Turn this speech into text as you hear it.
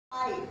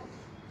eye.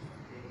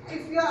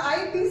 If your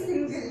eye be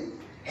single,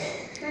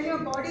 then your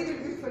body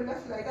will be full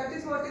of light. That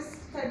is what is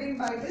said in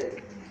Bible.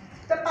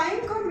 The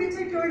pine cone, which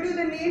I told you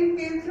the name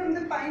came from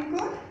the pine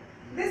cone.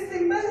 This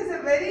symbol is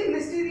a very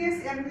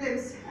mysterious emblem,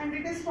 and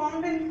it is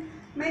found in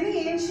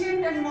many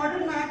ancient and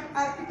modern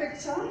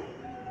architecture.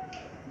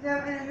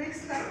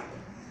 Next slide.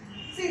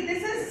 See,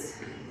 this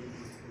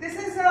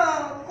is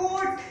a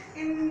court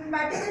in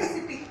Vatican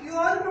City. You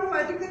all know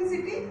Vatican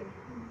City,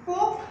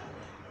 Pope,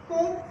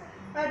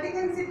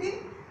 Vatican City,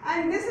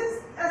 and this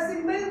is a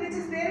symbol which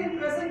is there in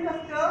present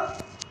of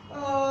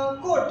the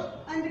court,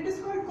 and it is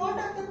called court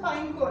of the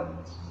pine cone.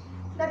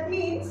 That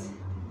means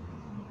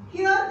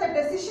here the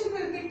decision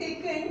will be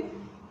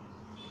taken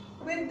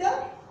with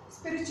the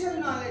spiritual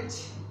knowledge.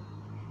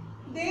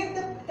 There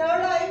the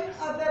third eye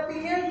of the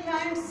pineal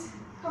gland's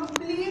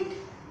complete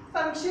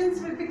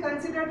functions will be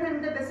considered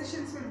and the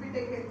decisions will be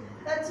taken.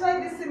 That's why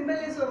this symbol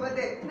is over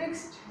there.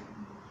 Next.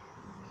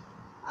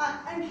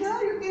 And here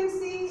you can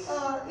see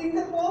in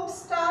the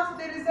Pope's staff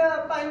there is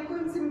a pine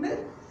cone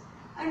symbol,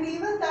 and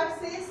even that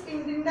says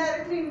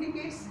indirectly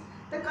indicates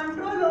the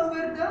control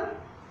over the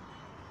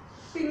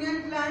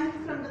pineal gland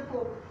from the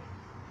Pope.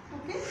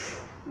 Okay.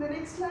 The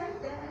next slide.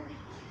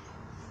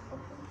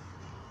 Okay.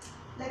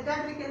 Like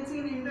that we can see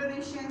in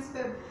Indonesians,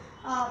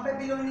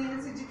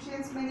 Babylonians,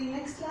 Egyptians, many.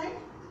 Next slide.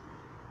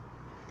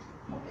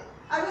 Okay.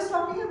 I was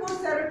talking about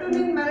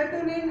serotonin,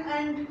 melatonin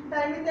and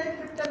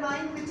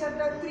dimethyltryptamine, which are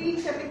the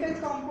three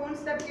chemical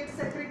compounds that get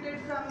secreted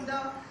from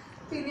the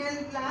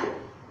pineal gland,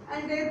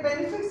 and their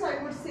benefits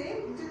I would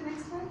say.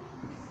 Next slide.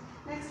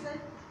 Next slide.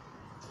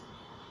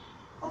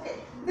 Okay,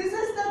 this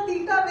is the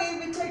theta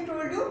wave which I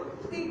told you,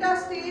 theta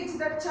stage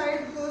that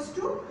child goes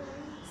to.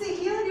 See,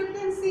 here you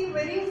can see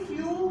very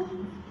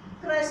few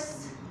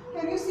crests.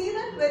 Can you see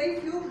that? Very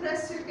few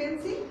crests you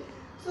can see.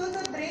 So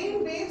the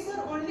brain waves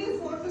are only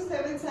 4 to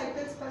 7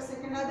 cycles per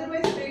second.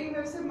 Otherwise, brain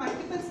waves are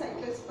multiple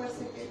cycles per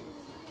second.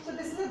 So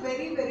this is a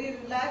very, very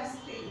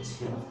relaxed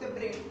stage of the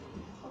brain.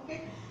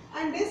 Okay,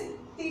 and this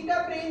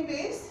theta brain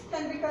waves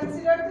can be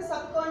considered the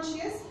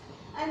subconscious,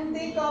 and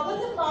they cover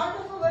the part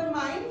of our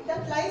mind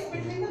that lies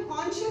between the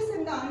conscious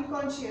and the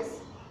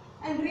unconscious,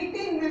 and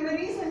retain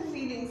memories and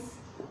feelings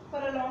for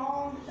a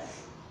long time.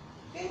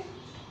 Okay,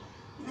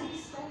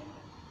 next slide.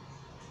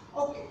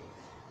 Okay.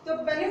 The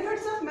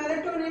benefits of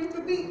melatonin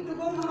to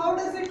go, how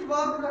does it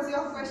work was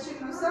your question,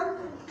 no sir?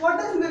 What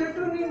does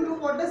melatonin do?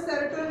 What does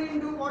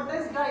serotonin do? What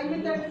does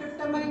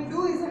dimethyltryptamine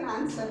do is an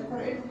answer for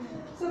it.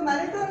 So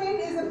melatonin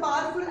is a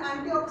powerful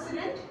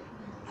antioxidant,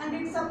 and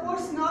it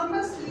supports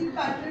normal sleep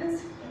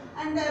patterns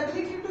and the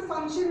ability to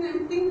function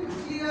and think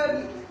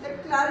clearly,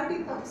 like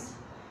clarity comes.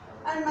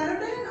 And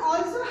melatonin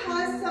also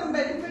has some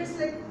benefits,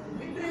 like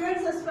it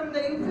prevents us from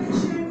the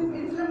infection,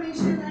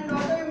 inflammation and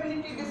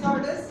autoimmunity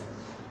disorders.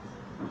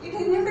 It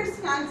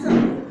inhibits cancer,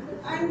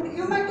 and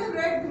you might have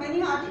read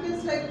many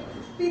articles like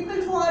people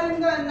who are in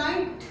the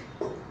night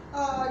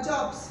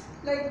jobs,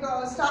 like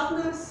staff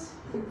nurse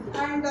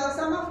and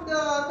some of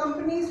the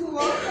companies who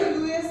work for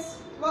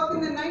US work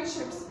in the night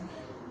shifts.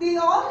 They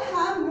all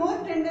have more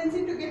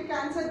tendency to get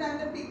cancer than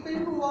the people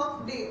who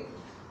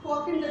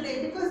work in the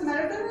day, because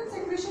melatonin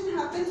secretion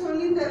happens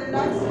only in the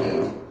relaxed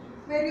stage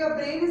where your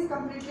brain is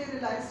completely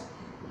relaxed,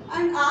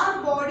 and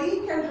our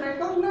body can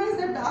recognize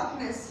the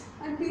darkness.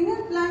 And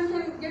pineal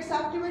gland gets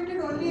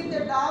activated only in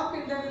the dark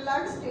and the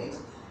relaxed stage,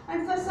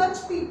 and for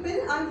such people,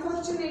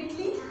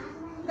 unfortunately,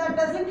 that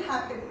doesn't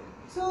happen.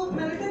 So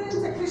melatonin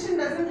secretion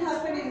doesn't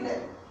happen in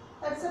there.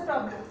 That's a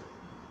problem.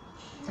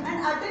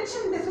 And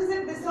attention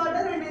deficit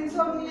disorder and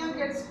insomnia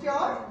gets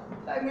cured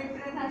by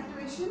midbrain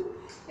activation.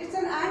 It's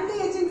an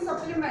anti-aging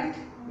supplement.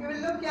 You will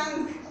look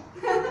young.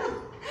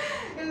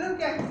 You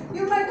look young.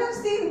 You might have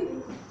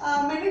seen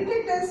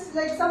meditators,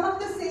 like some of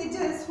the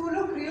sages who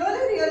look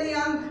really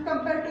young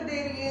compared to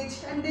their age,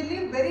 and they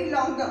live very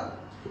longer.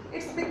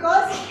 It's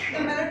because the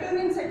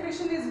melatonin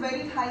secretion is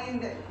very high in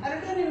there.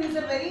 Melatonin is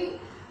a very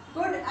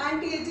good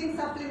anti-aging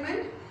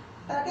supplement.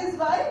 That is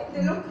why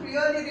they look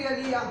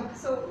really young.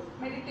 So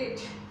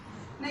meditate.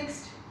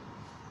 Next.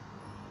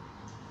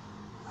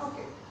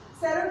 Okay.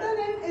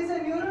 Serotonin is a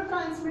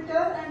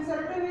neurotransmitter, and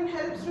serotonin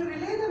helps to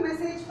relay the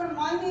message from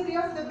one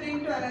area of the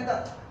brain to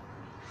another.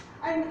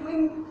 And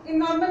in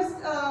normal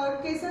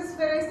cases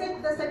where I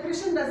said the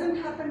secretion doesn't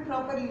happen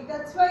properly,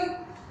 that's why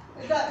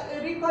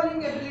the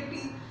recalling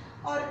ability,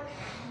 or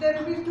there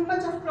will be too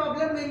much of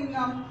problem in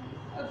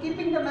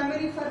keeping the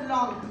memory for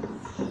long.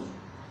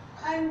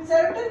 And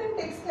serotonin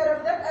takes care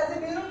of that. As a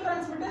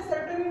neurotransmitter,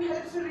 serotonin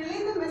helps to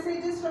relay the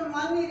messages from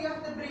one area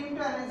of the brain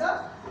to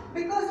another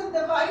because of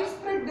the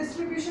widespread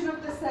distribution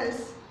of the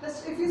cells.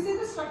 If you see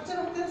the structure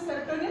of the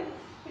serotonin,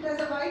 it has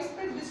a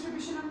widespread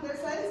distribution of the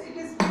cells. It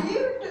is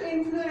believed to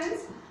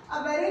influence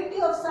a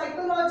variety of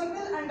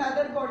psychological and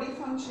other body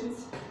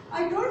functions.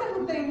 I told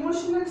about the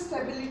emotional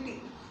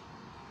stability,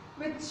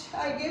 which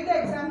I gave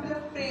the example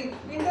of prem,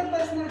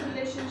 interpersonal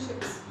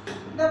relationships.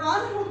 The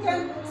one who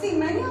can see,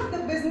 many of the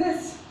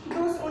business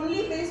goes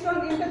only based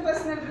on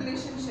interpersonal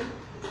relationship.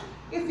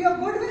 If you are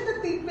good with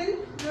the people,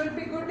 you will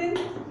be good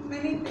in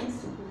many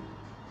things.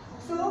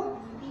 So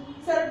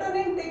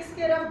serotonin takes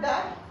care of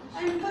that.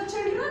 And for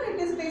children, it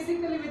is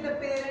basically with the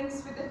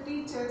parents, with the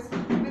teachers,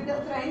 with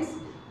the friends,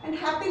 and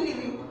happy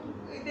living.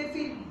 They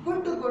feel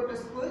good to go to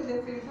school, they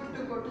feel good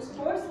to go to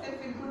sports, they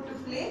feel good to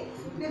play,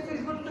 they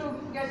feel good to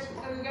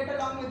get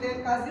along with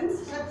their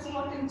cousins. That's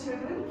what in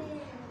children.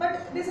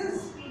 But this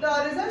is,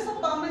 the results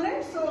are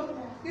permanent, so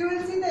you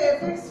will see the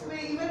effects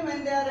even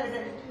when they are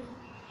adult.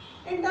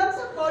 In terms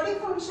of body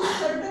function,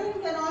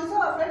 serotonin can also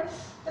affect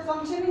the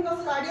functioning of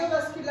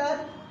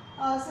cardiovascular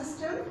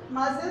system,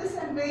 muscles,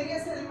 and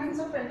various elements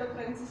of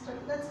endocrine system.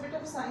 That's a bit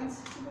of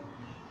science.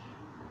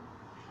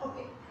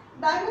 Okay.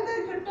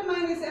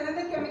 Dimethyltryptamine is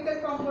another chemical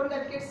compound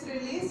that gets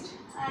released,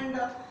 and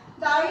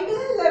the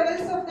ideal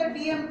levels of the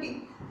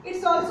DMT.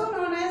 It's also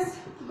known as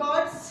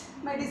God's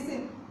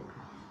medicine.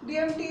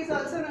 DMT is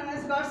also known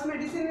as God's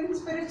medicine in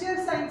spiritual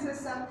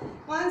sciences.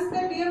 Once the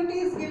DMT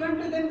is given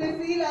to them,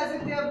 they feel as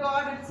if they are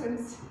God, it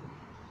seems.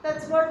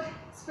 That's what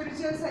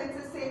spiritual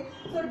sciences say.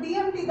 So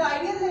DMT, the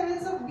ideal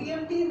levels of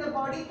DMT in the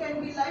body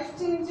can be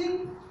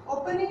life-changing,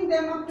 opening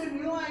them up to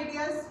new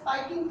ideas,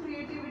 spiking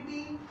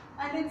creativity,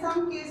 and in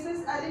some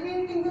cases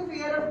alleviating the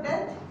fear of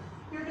death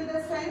due to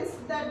the sense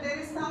that there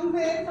is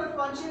somewhere for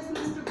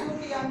consciousness to go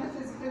beyond the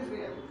physical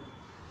realm.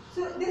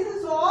 So this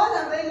is all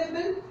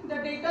available, the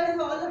data is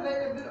all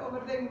available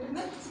over the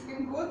internet. You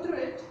can go through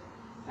it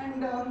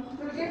and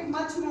you will get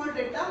much more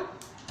data.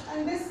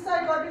 And this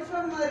I got it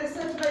from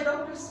research by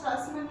Dr.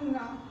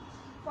 Strassman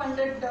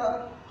funded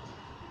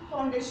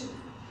foundation.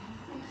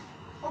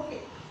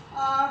 Okay.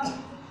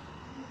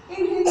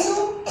 In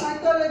Hindu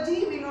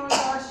mythology, we know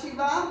Lord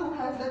Shiva, who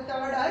has the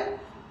third eye.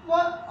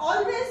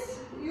 Always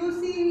you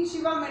see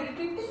Shiva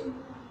meditating.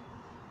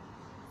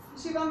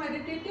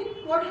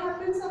 What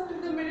happens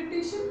after the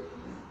meditation?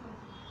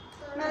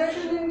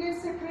 Melatonin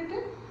gets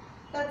secreted.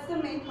 That's the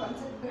main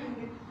concept behind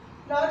it.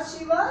 Lord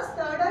Shiva's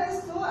third eye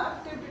is so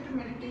active due to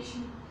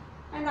meditation.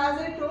 And as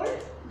I told,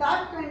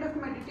 that kind of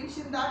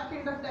meditation, that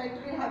kind of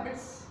dietary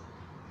habits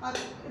are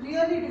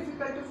really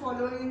difficult to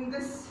follow in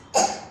this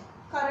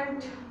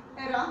current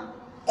era.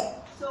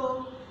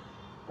 So,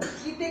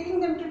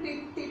 taking them to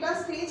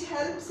theta stage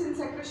helps in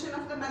secretion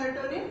of the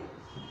melatonin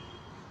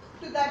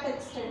to that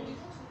extent.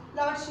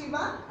 Lord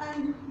Shiva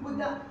and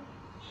Buddha.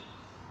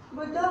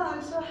 Buddha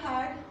also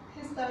had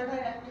his third eye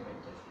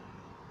activated.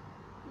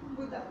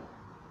 Buddha.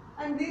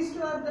 And these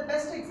two are the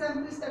best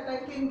examples that I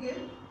can give.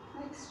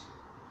 Next.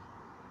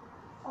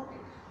 Okay.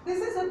 This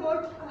is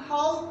about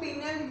how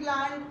pineal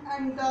gland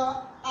and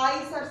the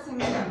eyes are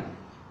similar.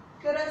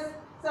 There are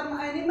some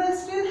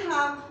animals still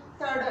have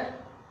third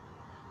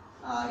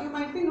eye. You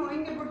might be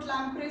knowing about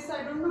lampreys.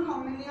 I don't know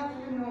how many of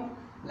you know.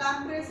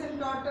 Lampreys and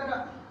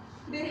tortoise,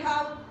 they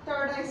have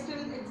third eye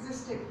still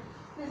existing.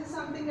 This is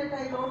something that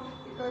I wrote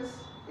because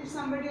if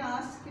somebody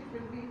asks, it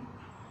will be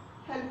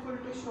helpful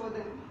to show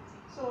them.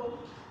 So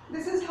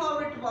this is how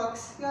it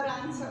works. Your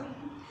answer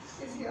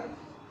is here.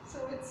 So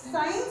it's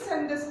science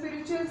and the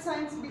spiritual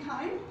science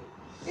behind.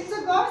 It's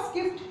a God's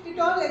gift. It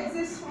all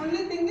exists.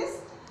 Only thing is,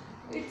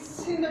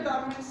 it's in the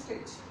dormant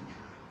stage.